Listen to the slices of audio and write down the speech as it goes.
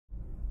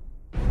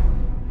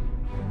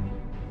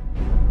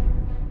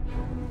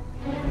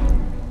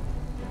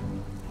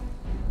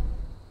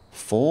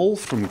Fall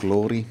from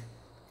Glory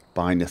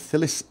by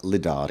Nathilis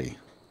Lidari.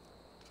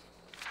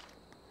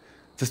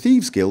 The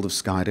Thieves Guild of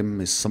Skyrim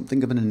is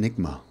something of an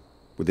enigma.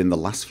 Within the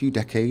last few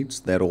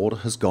decades, their order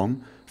has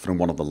gone from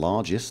one of the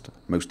largest,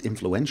 most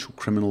influential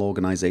criminal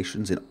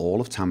organisations in all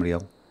of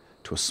Tamriel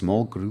to a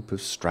small group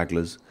of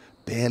stragglers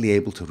barely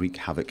able to wreak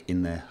havoc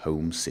in their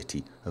home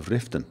city of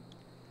Riften.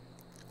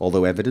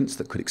 Although evidence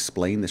that could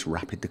explain this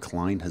rapid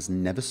decline has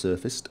never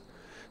surfaced,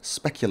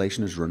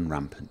 speculation has run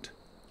rampant.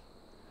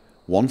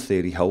 One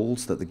theory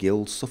holds that the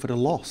guild suffered a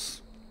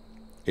loss.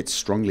 It's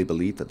strongly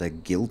believed that their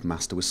guild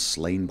master was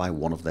slain by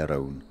one of their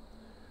own.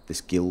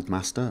 This guild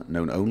master,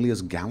 known only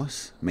as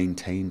Gallus,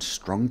 maintained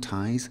strong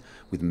ties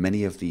with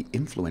many of the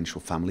influential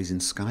families in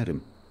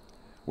Skyrim.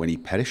 When he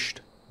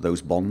perished,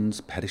 those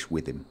bonds perished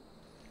with him.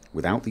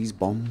 Without these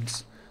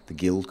bonds, the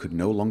guild could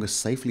no longer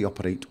safely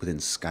operate within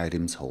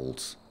Skyrim's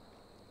halls.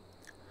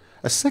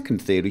 A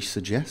second theory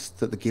suggests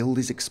that the guild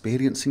is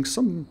experiencing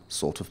some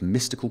sort of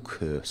mystical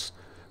curse,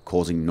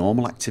 causing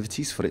normal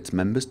activities for its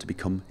members to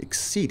become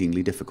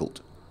exceedingly difficult.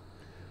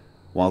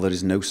 While there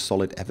is no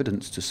solid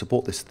evidence to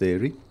support this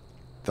theory,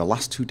 the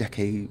last 2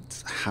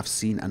 decades have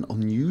seen an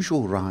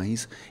unusual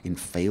rise in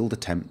failed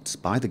attempts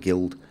by the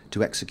guild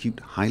to execute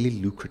highly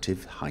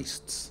lucrative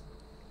heists.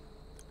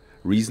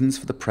 Reasons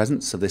for the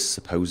presence of this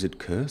supposed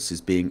curse is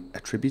being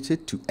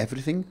attributed to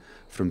everything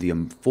from the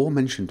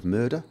aforementioned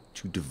murder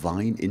to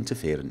divine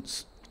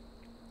interference.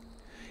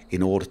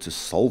 In order to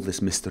solve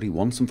this mystery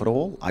once and for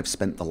all, I've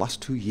spent the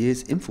last 2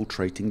 years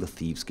infiltrating the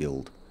Thieves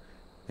Guild.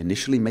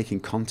 Initially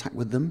making contact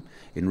with them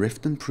in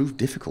Riften proved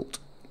difficult,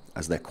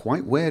 as they're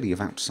quite wary of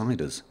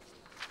outsiders.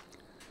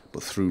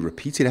 But through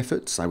repeated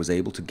efforts, I was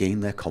able to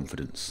gain their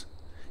confidence.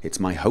 It's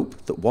my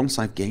hope that once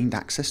I've gained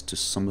access to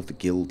some of the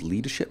guild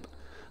leadership,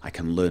 I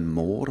can learn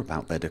more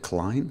about their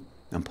decline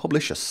and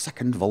publish a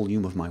second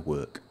volume of my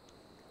work.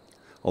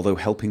 Although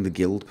helping the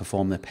guild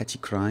perform their petty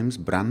crimes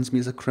brands me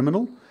as a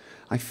criminal,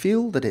 I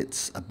feel that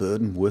it's a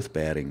burden worth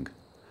bearing.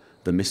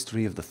 The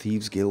mystery of the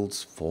Thieves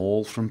Guild's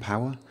fall from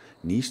power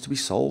needs to be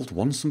solved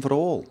once and for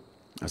all,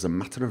 as a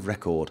matter of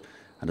record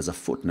and as a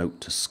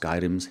footnote to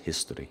Skyrim's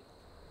history.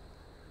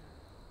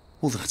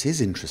 Well, that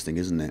is interesting,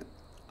 isn't it?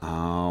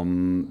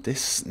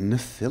 This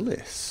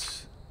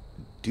Nathilis,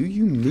 do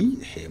you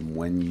meet him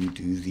when you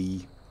do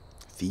the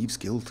Thieves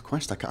Guild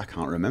quest? I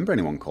can't remember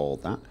anyone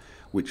called that,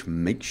 which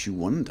makes you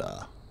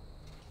wonder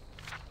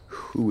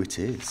who it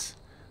is.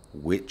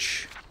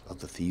 Which of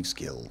the Thieves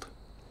Guild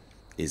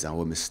is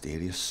our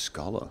mysterious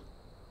scholar?